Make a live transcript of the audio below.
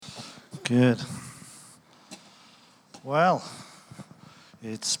Good. Well,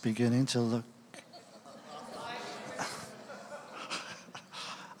 it's beginning to look.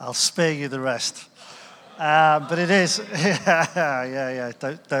 I'll spare you the rest. But it is. Yeah.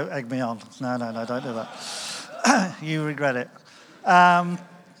 Don't egg me on. No, don't do that. You regret it.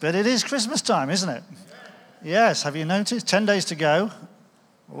 But it is Christmas time, isn't it? Yes. Have you noticed? 10 days to go.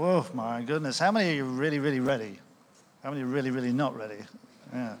 Oh, my goodness. How many are you really, really ready? How many are really, really not ready?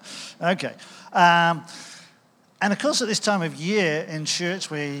 Yeah. Okay. And of course, at this time of year in church,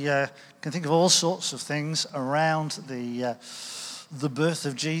 we can think of all sorts of things around the birth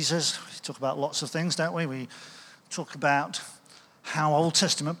of Jesus. We talk about lots of things, don't we? We talk about how Old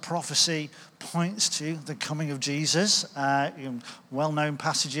Testament prophecy points to the coming of Jesus. Well-known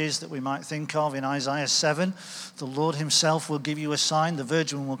passages that we might think of in Isaiah 7. The Lord himself will give you a sign. The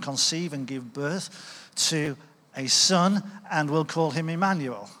virgin will conceive and give birth to a son, and we'll call him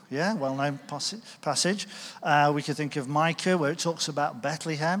Emmanuel. Yeah, well-known passage. We could think of Micah, where it talks about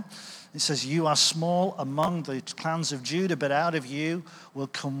Bethlehem. It says, "You are small among the clans of Judah, but out of you will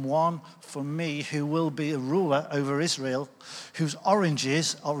come one for me who will be a ruler over Israel, whose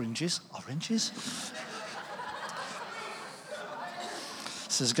oranges?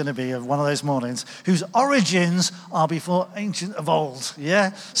 This is going to be one of those mornings, whose origins are before ancient of old."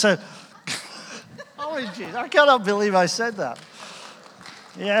 Yeah, so origins. I cannot believe I said that.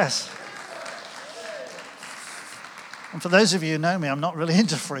 Yes. And for those of you who know me, I'm not really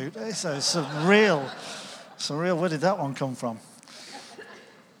into fruit. So it's a real, where did that one come from?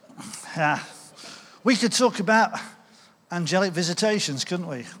 Yeah. We could talk about angelic visitations, couldn't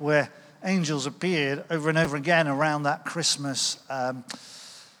we? Where angels appeared over and over again around that Christmas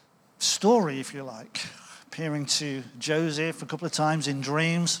story, if you like. Appearing to Joseph a couple of times in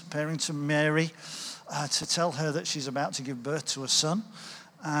dreams, appearing to Mary to tell her that she's about to give birth to a son.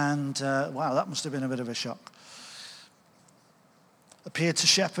 And wow, that must have been a bit of a shock. Appeared to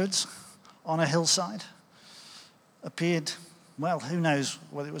shepherds on a hillside. Appeared, well, who knows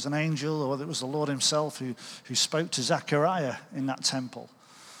whether it was an angel or whether it was the Lord himself who spoke to Zechariah in that temple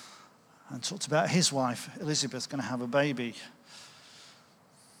and talked about his wife, Elizabeth, going to have a baby.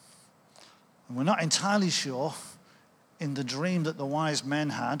 And we're not entirely sure in the dream that the wise men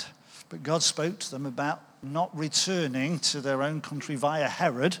had, but God spoke to them about not returning to their own country via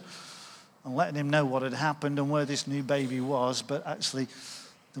Herod and letting him know what had happened and where this new baby was, but actually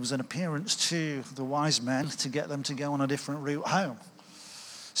there was an appearance to the wise men to get them to go on a different route home.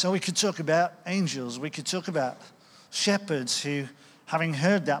 So we could talk about angels, we could talk about shepherds who, having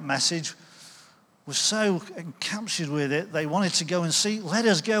heard that message, were so encaptured with it, they wanted to go and see. Let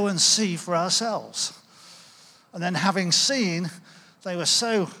us go and see for ourselves. And then having seen, they were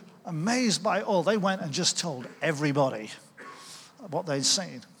so amazed by it all, they went and just told everybody what they'd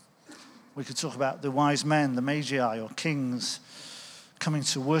seen. We could talk about the wise men, the magi or kings, coming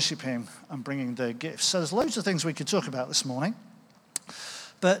to worship him and bringing their gifts. So there's loads of things we could talk about this morning.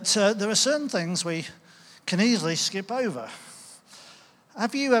 But there are certain things we can easily skip over.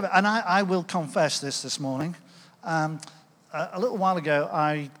 Have you ever, and I will confess this morning, a little while ago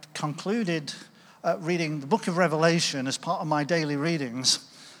I concluded reading the book of Revelation as part of my daily readings.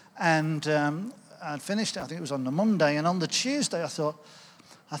 And I'd finished it, I think it was on the Monday, and on the Tuesday I thought,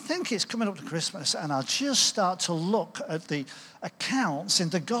 I think it's coming up to Christmas, and I'll just start to look at the accounts in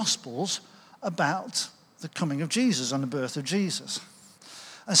the Gospels about the coming of Jesus and the birth of Jesus.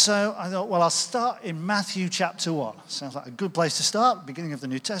 And so I thought, well, I'll start in Matthew chapter 1. Sounds like a good place to start, beginning of the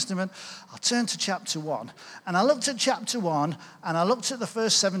New Testament. I'll turn to chapter 1. And I looked at chapter 1, and I looked at the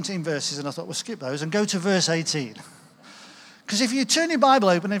first 17 verses, and I thought, we'll skip those and go to verse 18. Because if you turn your Bible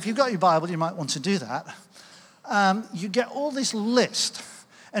open, if you've got your Bible, you might want to do that, you get all this list.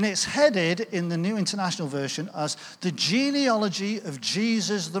 And it's headed in the New International Version as the genealogy of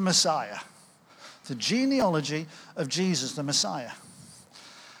Jesus the Messiah. The genealogy of Jesus the Messiah.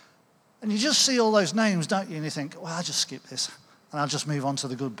 And you just see all those names, don't you? And you think, well, I'll just skip this and I'll just move on to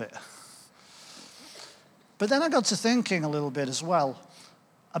the good bit. But then I got to thinking a little bit as well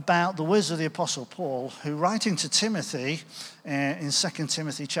about the words of the Apostle Paul, who writing to Timothy in 2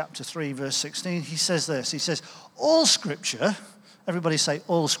 Timothy chapter 3, verse 16, he says this. He says, all Scripture, everybody say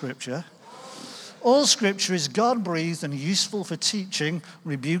all Scripture. All Scripture is God-breathed and useful for teaching,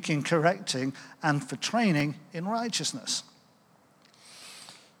 rebuking, correcting, and for training in righteousness.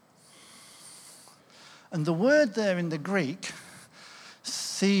 And the word there in the Greek,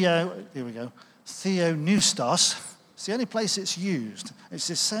 theonoustos, it's the only place it's used. It's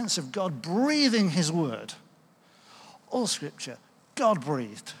this sense of God breathing his word. All Scripture,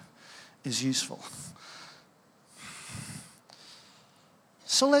 God-breathed, is useful.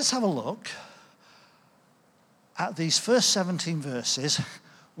 So let's have a look at these first 17 verses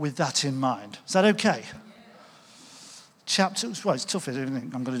with that in mind. Is that okay? Well, it's tough, isn't it?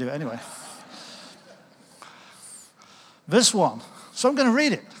 I'm going to do it anyway. Verse 1. So I'm going to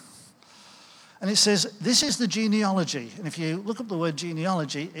read it. And it says, this is the genealogy. And if you look up the word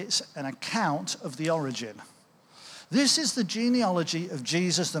genealogy, it's an account of the origin. This is the genealogy of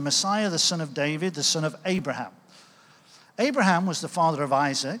Jesus, the Messiah, the son of David, the son of Abraham. Abraham was the father of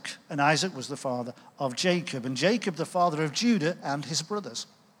Isaac, and Isaac was the father of Jacob, and Jacob the father of Judah and his brothers.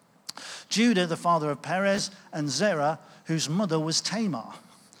 Judah the father of Perez and Zerah, whose mother was Tamar.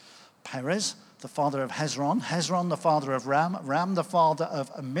 Perez the father of Hezron, Hezron the father of Ram, Ram the father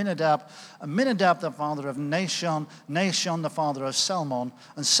of Amminadab, Amminadab the father of Nahshon, Nahshon the father of Salmon,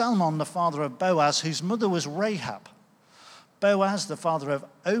 and Salmon the father of Boaz, whose mother was Rahab. Boaz the father of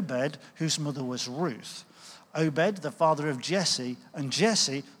Obed, whose mother was Ruth. Obed the father of Jesse, and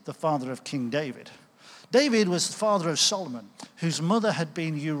Jesse the father of King David. David was the father of Solomon, whose mother had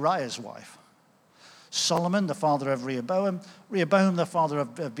been Uriah's wife. Solomon the father of Rehoboam, Rehoboam the father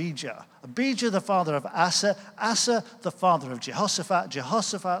of Abijah, Abijah the father of Asa, Asa the father of Jehoshaphat,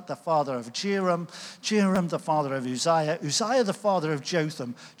 Jehoshaphat the father of Jehoram, Jehoram the father of Uzziah, Uzziah the father of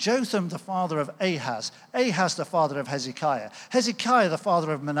Jotham, Jotham the father of Ahaz, Ahaz the father of Hezekiah, Hezekiah the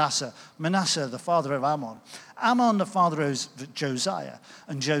father of Manasseh, Manasseh the father of Ammon, Ammon the father of Josiah,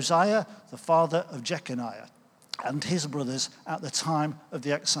 and Josiah the father of Jeconiah, and his brothers at the time of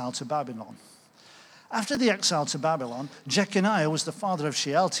the exile to Babylon. After the exile to Babylon, Jeconiah was the father of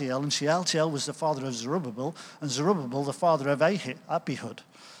Shealtiel, and Shealtiel was the father of Zerubbabel, and Zerubbabel the father of Abihud.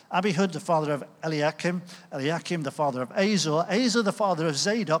 Abihud the father of Eliakim, Eliakim the father of Azor, Azor the father of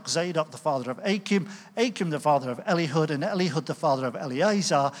Zadok, Zadok the father of Achim, Achim the father of Elihud, and Elihud the father of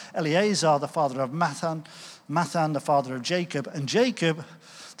Eleazar, Eleazar the father of Mathan, Mathan the father of Jacob, and Jacob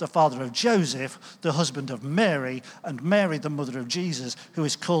the father of Joseph, the husband of Mary, and Mary the mother of Jesus, who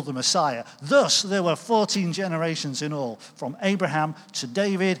is called the Messiah. Thus, there were 14 generations in all, from Abraham to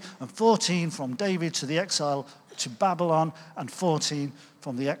David, and 14 from David to the exile to Babylon, and 14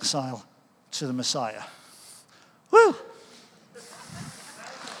 from the exile to the Messiah. Woo!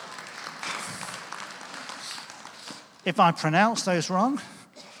 If I pronounce those wrong,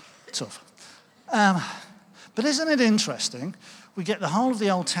 tough. But isn't it interesting? We get the whole of the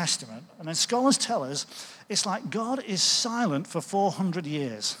Old Testament, and then scholars tell us it's like God is silent for 400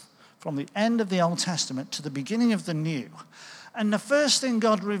 years, from the end of the Old Testament to the beginning of the New. And the first thing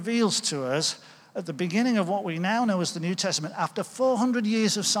God reveals to us at the beginning of what we now know as the New Testament, after 400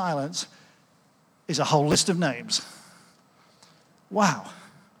 years of silence, is a whole list of names. Wow.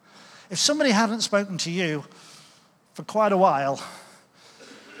 If somebody hadn't spoken to you for quite a while,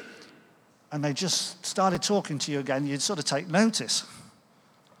 and they just started talking to you again, you'd sort of take notice.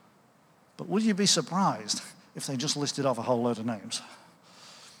 But would you be surprised if they just listed off a whole load of names?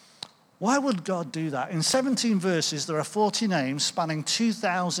 Why would God do that? In 17 verses, there are 40 names spanning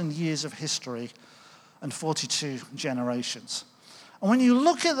 2,000 years of history and 42 generations. And when you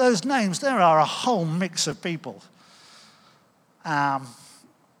look at those names, there are a whole mix of people. And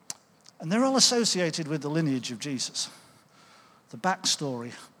they're all associated with the lineage of Jesus, the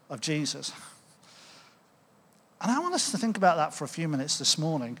backstory of Jesus. And I want us to think about that for a few minutes this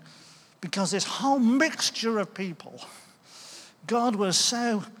morning, because this whole mixture of people, God was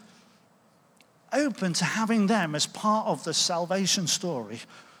so open to having them as part of the salvation story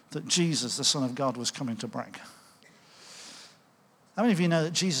that Jesus, the Son of God, was coming to bring. How many of you know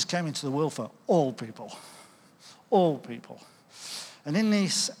that Jesus came into the world for all people? All people. And in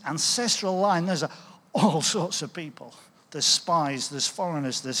this ancestral line, there's all sorts of people. There's spies, there's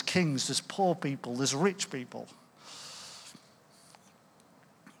foreigners, there's kings, there's poor people, there's rich people.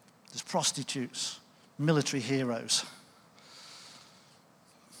 There's prostitutes, military heroes.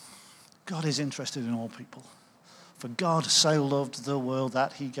 God is interested in all people. For God so loved the world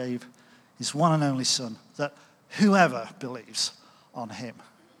that he gave his one and only Son, that whoever believes on him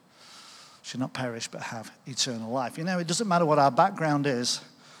should not perish but have eternal life. You know, it doesn't matter what our background is,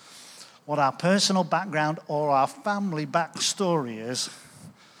 what our personal background or our family backstory is,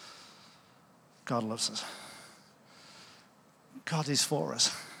 God loves us. God is for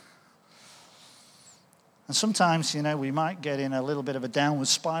us. And sometimes, you know, we might get in a little bit of a downward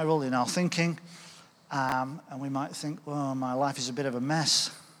spiral in our thinking, and we might think, well, my life is a bit of a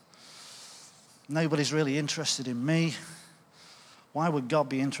mess. Nobody's really interested in me. Why would God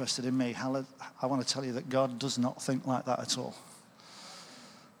be interested in me? I want to tell you that God does not think like that at all.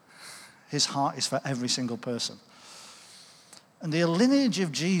 His heart is for every single person. And the lineage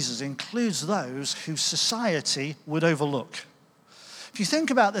of Jesus includes those whose society would overlook, If you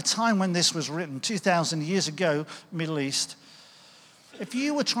think about the time when this was written, 2,000 years ago, Middle East, if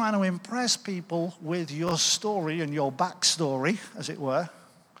you were trying to impress people with your story and your backstory, as it were,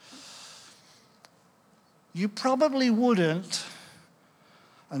 you probably wouldn't,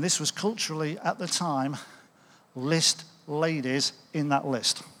 and this was culturally at the time, list ladies in that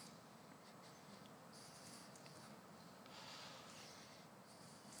list.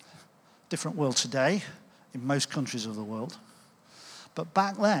 Different world today in most countries of the world. But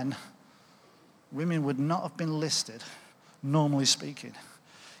back then, women would not have been listed, normally speaking.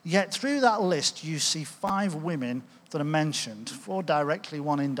 Yet through that list, you see 5 women that are mentioned, 4 directly,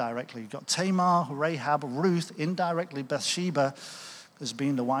 1 indirectly. You've got Tamar, Rahab, Ruth, indirectly Bathsheba as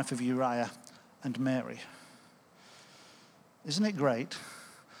being the wife of Uriah, and Mary. Isn't it great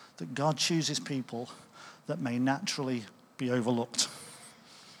that God chooses people that may naturally be overlooked?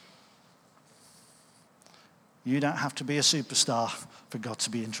 You don't have to be a superstar for God to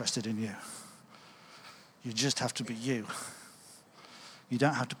be interested in you. You just have to be you. You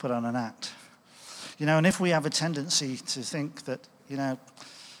don't have to put on an act. And if we have a tendency to think that,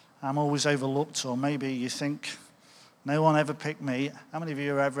 I'm always overlooked, or maybe you think, no one ever picked me. How many of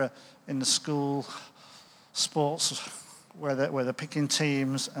you are ever in the school sports where they're picking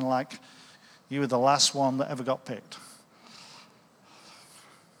teams and like you were the last one that ever got picked?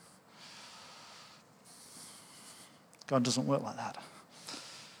 God doesn't work like that.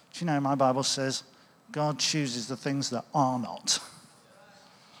 Do you know, my Bible says God chooses the things that are not.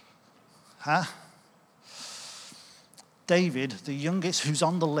 Huh? David, the youngest who's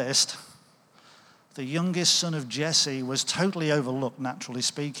on the list, the youngest son of Jesse, was totally overlooked, naturally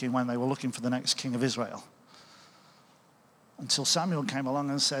speaking, when they were looking for the next king of Israel. Until Samuel came along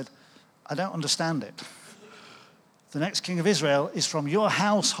and said, I don't understand it. The next king of Israel is from your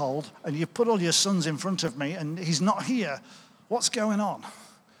household, and you've put all your sons in front of me, and he's not here. What's going on?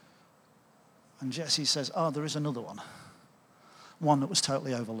 And Jesse says, there is another one. One that was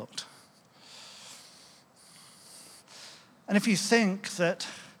totally overlooked. And if you think that,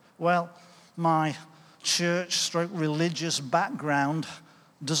 my church/religious background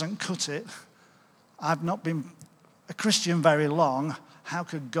doesn't cut it, I've not been a Christian very long, how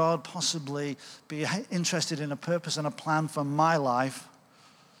could God possibly be interested in a purpose and a plan for my life?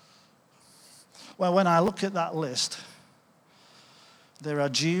 Well, when I look at that list, there are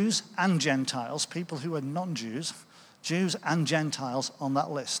Jews and Gentiles, people who are non-Jews, Jews and Gentiles on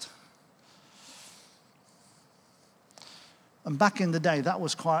that list. And back in the day, that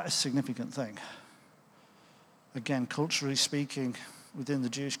was quite a significant thing. Again, culturally speaking, within the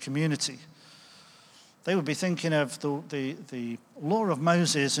Jewish community. They would be thinking of the law of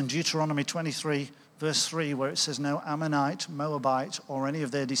Moses in Deuteronomy 23, verse 3, where it says, no Ammonite, Moabite, or any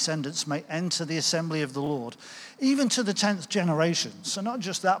of their descendants may enter the assembly of the Lord, even to the 10th generation. So not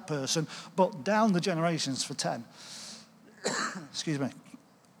just that person, but down the generations for 10. Excuse me.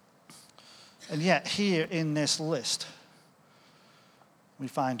 And yet here in this list, we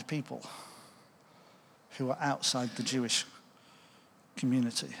find people who are outside the Jewish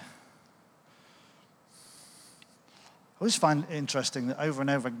community. I always find it interesting that over and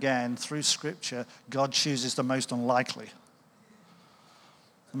over again, through Scripture, God chooses the most unlikely.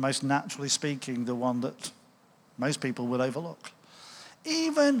 The most naturally speaking, the one that most people would overlook.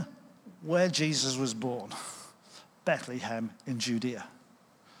 Even where Jesus was born, Bethlehem in Judea.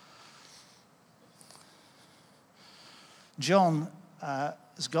 John's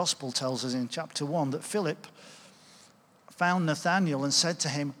Gospel tells us in chapter 1 that Philip found Nathanael and said to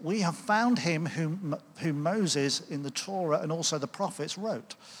him, we have found him whom Moses in the Torah and also the prophets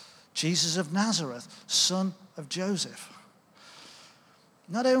wrote, Jesus of Nazareth, son of Joseph.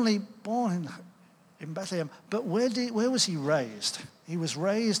 Not only born in Bethlehem, but where was he raised? He was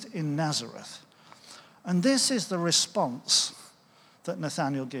raised in Nazareth. And this is the response that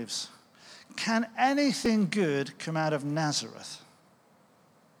Nathanael gives. Can anything good come out of Nazareth?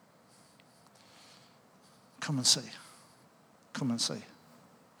 Come and see. Come and see.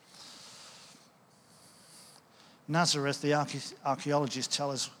 Nazareth, the archaeologists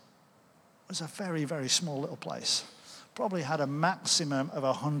tell us, was a very, very small little place. Probably had a maximum of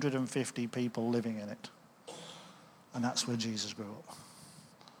 150 people living in it. And that's where Jesus grew up.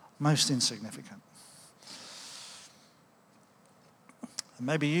 Most insignificant. And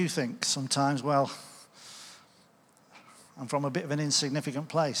maybe you think sometimes, I'm from a bit of an insignificant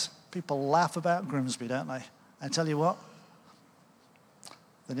place. People laugh about Grimsby, don't they? I tell you what,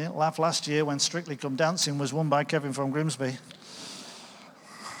 they didn't laugh last year when Strictly Come Dancing was won by Kevin from Grimsby.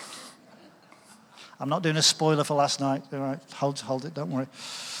 I'm not doing a spoiler for last night. All right, hold it, don't worry.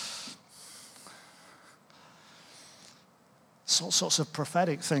 all sorts of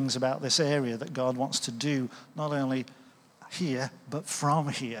prophetic things about this area that God wants to do, not only here, but from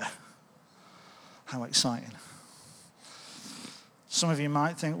here. How exciting. Some of you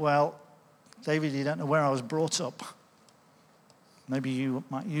might think, well, David, you don't know where I was brought up. Maybe you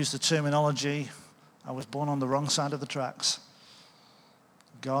might use the terminology, I was born on the wrong side of the tracks.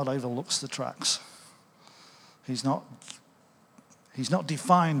 God overlooks the tracks. He's not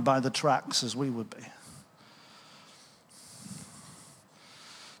defined by the tracks as we would be.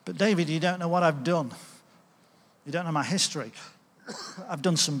 But David, you don't know what I've done. You don't know my history. I've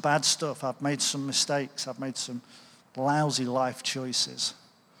done some bad stuff. I've made some mistakes. I've made some lousy life choices.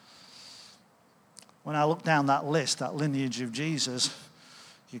 When I look down that list, that lineage of Jesus,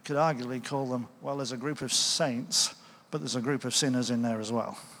 you could arguably call them, well, there's a group of saints, but there's a group of sinners in there as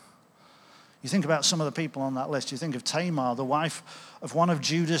well. You think about some of the people on that list. You think of Tamar, the wife of one of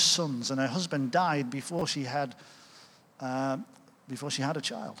Judah's sons, and her husband died before she had a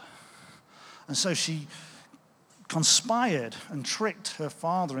child. And so she conspired and tricked her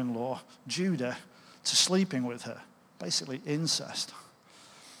father-in-law, Judah, to sleeping with her, basically incest.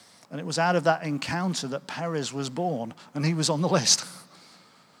 And it was out of that encounter that Perez was born, and he was on the list.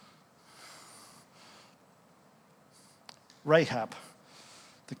 Rahab,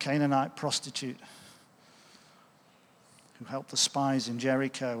 the Canaanite prostitute who helped the spies in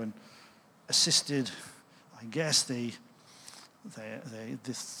Jericho and assisted, I guess, the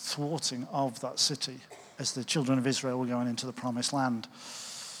thwarting of that city as the children of Israel were going into the promised land.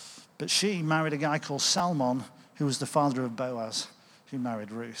 But she married a guy called Salmon, who was the father of Boaz, who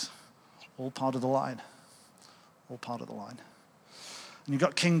married Ruth. All part of the line. All part of the line. And you've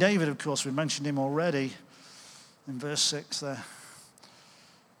got King David, of course. We mentioned him already in verse 6 there.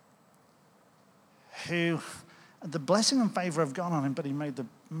 Who, the blessing and favor have gone on him, but he made the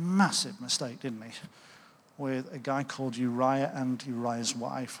massive mistake, didn't he? With a guy called Uriah and Uriah's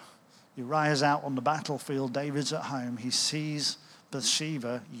wife. Uriah's out on the battlefield. David's at home. He sees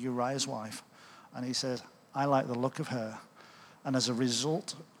Bathsheba, Uriah's wife, and he says, I like the look of her. And as a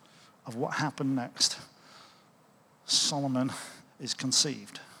result of what happened next, Solomon is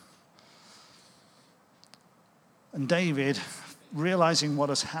conceived. And David, realizing what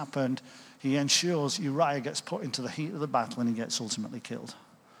has happened, he ensures Uriah gets put into the heat of the battle and he gets ultimately killed.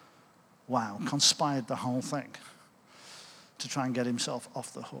 Wow, conspired the whole thing to try and get himself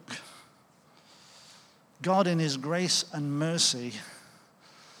off the hook. God, in his grace and mercy,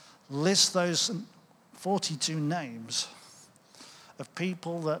 lists those 42 names of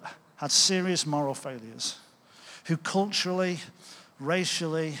people that had serious moral failures, who culturally,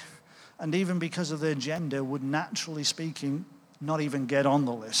 racially, and even because of their gender would, naturally speaking, not even get on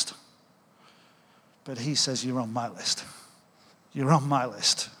the list. But he says, you're on my list. You're on my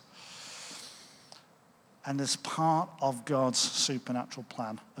list. And it's part of God's supernatural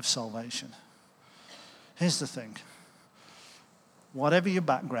plan of salvation. Here's the thing. Whatever your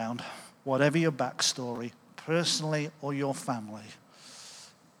background, whatever your backstory, personally or your family,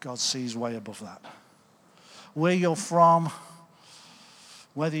 God sees way above that. Where you're from,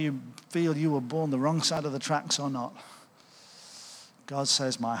 whether you feel you were born the wrong side of the tracks or not, God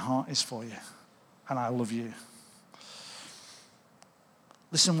says, my heart is for you, and I love you.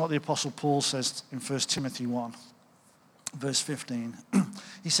 Listen what the Apostle Paul says in 1 Timothy 1, verse 15.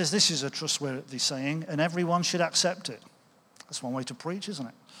 He says, this is a trustworthy saying, and everyone should accept it. That's one way to preach, isn't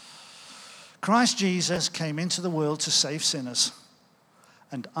it? Christ Jesus came into the world to save sinners,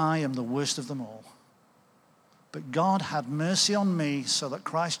 and I am the worst of them all. But God had mercy on me so that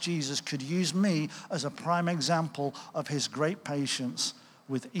Christ Jesus could use me as a prime example of his great patience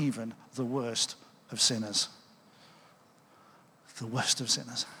with even the worst of sinners. The worst of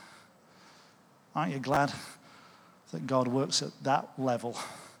sinners. Aren't you glad that God works at that level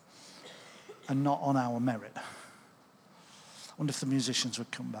and not on our merit? I wonder if the musicians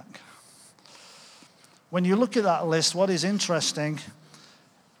would come back. When you look at that list, what is interesting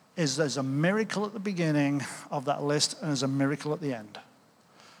is there's a miracle at the beginning of that list and there's a miracle at the end.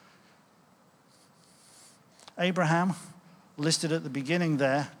 Abraham, listed at the beginning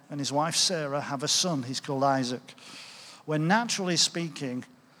there, and his wife Sarah have a son. He's called Isaac. When naturally speaking,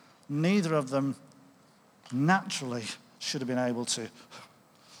 neither of them naturally should have been able to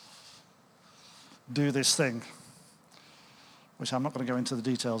do this thing, which I'm not going to go into the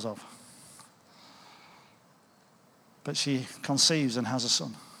details of. But she conceives and has a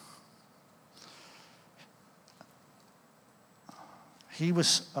son. He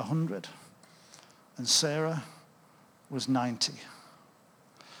was 100 and Sarah was 90.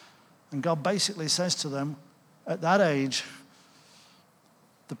 And God basically says to them, at that age,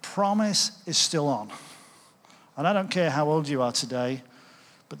 the promise is still on. And I don't care how old you are today,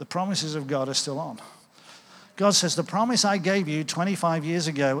 but the promises of God are still on. God says, the promise I gave you 25 years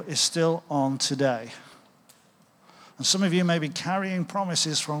ago is still on today. And some of you may be carrying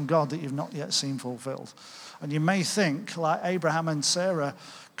promises from God that you've not yet seen fulfilled. And you may think, like Abraham and Sarah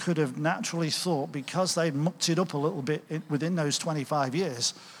could have naturally thought, because they'd mucked it up a little bit within those 25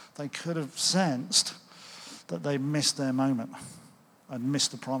 years, they could have sensed that they missed their moment and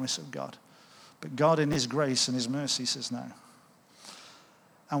missed the promise of God. But God in his grace and his mercy says no.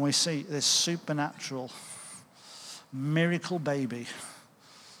 And we see this supernatural miracle baby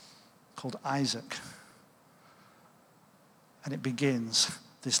called Isaac. And it begins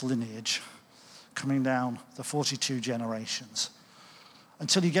this lineage coming down the 42 generations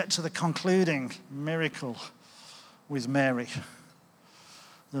until you get to the concluding miracle with Mary.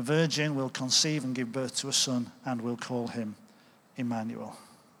 The virgin will conceive and give birth to a son, and will call him Emmanuel.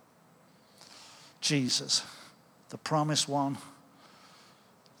 Jesus, the promised one,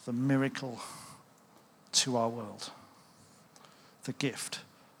 the miracle to our world, the gift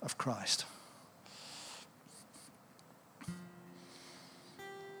of Christ.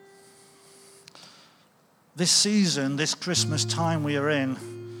 This season, this Christmas time we are in,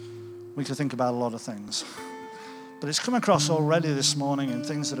 we could think about a lot of things. But it's come across already this morning in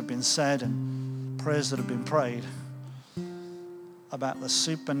things that have been said and prayers that have been prayed about the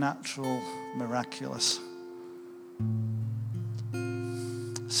supernatural, miraculous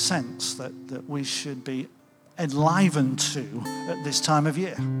sense that we should be enlivened to at this time of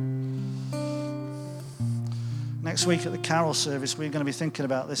year. Next week at the carol service, we're going to be thinking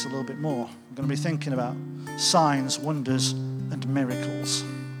about this a little bit more. We're going to be thinking about signs, wonders, and miracles.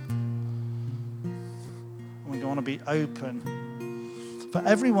 We're going to be open for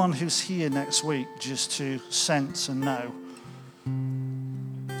everyone who's here next week just to sense and know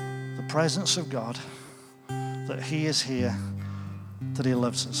the presence of God, that he is here, that he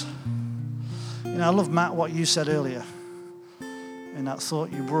loves us. You know, I love, Matt, what you said earlier in that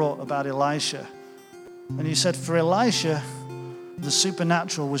thought you brought about Elisha. And you said for Elisha, the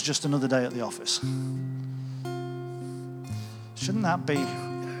supernatural was just another day at the office. Shouldn't that be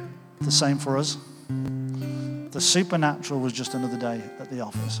the same for us? The supernatural was just another day at the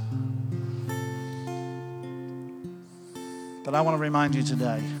office. But I want to remind you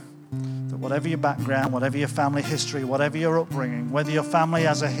today that whatever your background, whatever your family history, whatever your upbringing, whether your family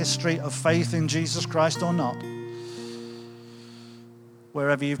has a history of faith in Jesus Christ or not,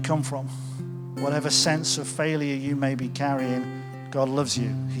 wherever you've come from, whatever sense of failure you may be carrying, God loves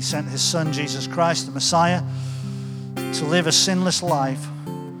you. He sent his son, Jesus Christ, the Messiah, to live a sinless life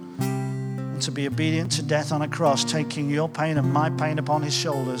and to be obedient to death on a cross, taking your pain and my pain upon his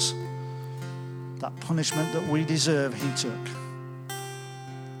shoulders. That punishment that we deserve, he took.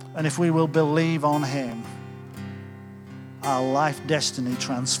 And if we will believe on him, our life destiny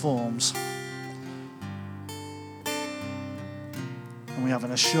transforms. And we have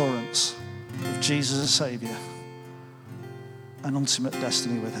an assurance of Jesus as Savior, an ultimate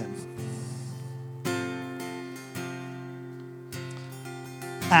destiny with him.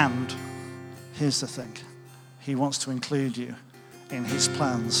 And here's the thing, he wants to include you in his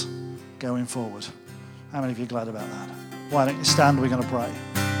plans going forward. How many of you are glad about that? Why don't you stand, we're going to pray.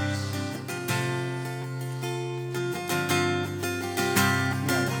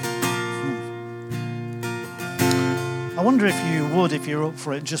 I wonder if you would, if you're up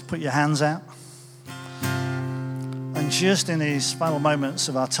for it, just put your hands out. And just in these final moments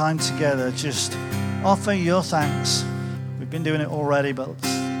of our time together, just offer your thanks. We've been doing it already, but it's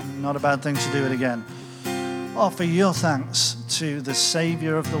not a bad thing to do it again. Offer your thanks to the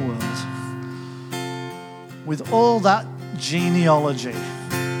Savior of the world. With all that genealogy,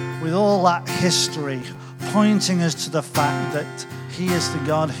 with all that history, pointing us to the fact that he is the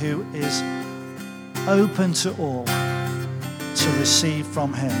God who is open to all to receive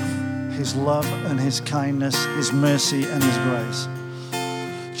from him his love and his kindness, his mercy and his grace.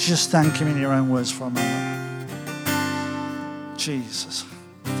 Just thank him in your own words for a moment. Jesus,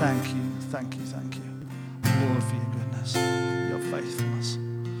 thank you, thank you, thank you, Lord, for your goodness, your faithfulness.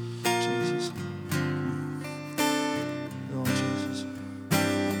 Jesus. Lord Jesus.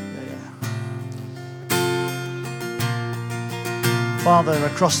 Father,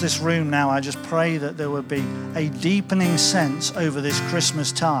 across this room now, I just pray that there would be a deepening sense over this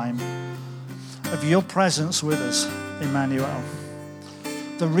Christmas time of your presence with us, Emmanuel.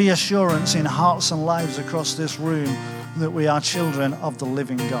 The reassurance in hearts and lives across this room that we are children of the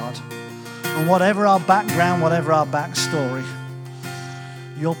living God. And whatever our background, whatever our backstory,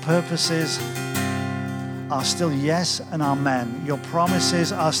 your purposes are still yes and amen. Your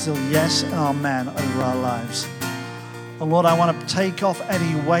promises are still yes and amen over our lives. And Lord, I want to take off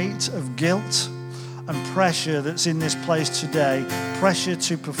any weight of guilt and pressure that's in this place today, pressure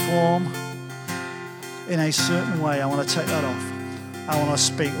to perform in a certain way. I want to take that off. I want to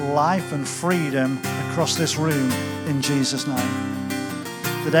speak life and freedom across this room in Jesus' name.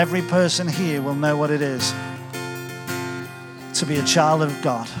 That every person here will know what it is to be a child of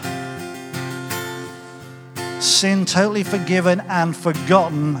God. Sin totally forgiven and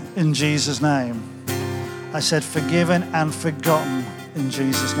forgotten in Jesus' name. I said forgiven and forgotten in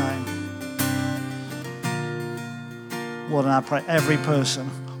Jesus' name. Lord, and I pray every person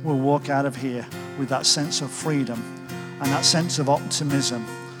will walk out of here with that sense of freedom and that sense of optimism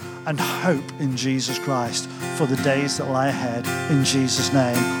and hope in Jesus Christ for the days that lie ahead. In Jesus'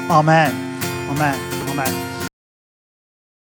 name, amen. Amen. Amen.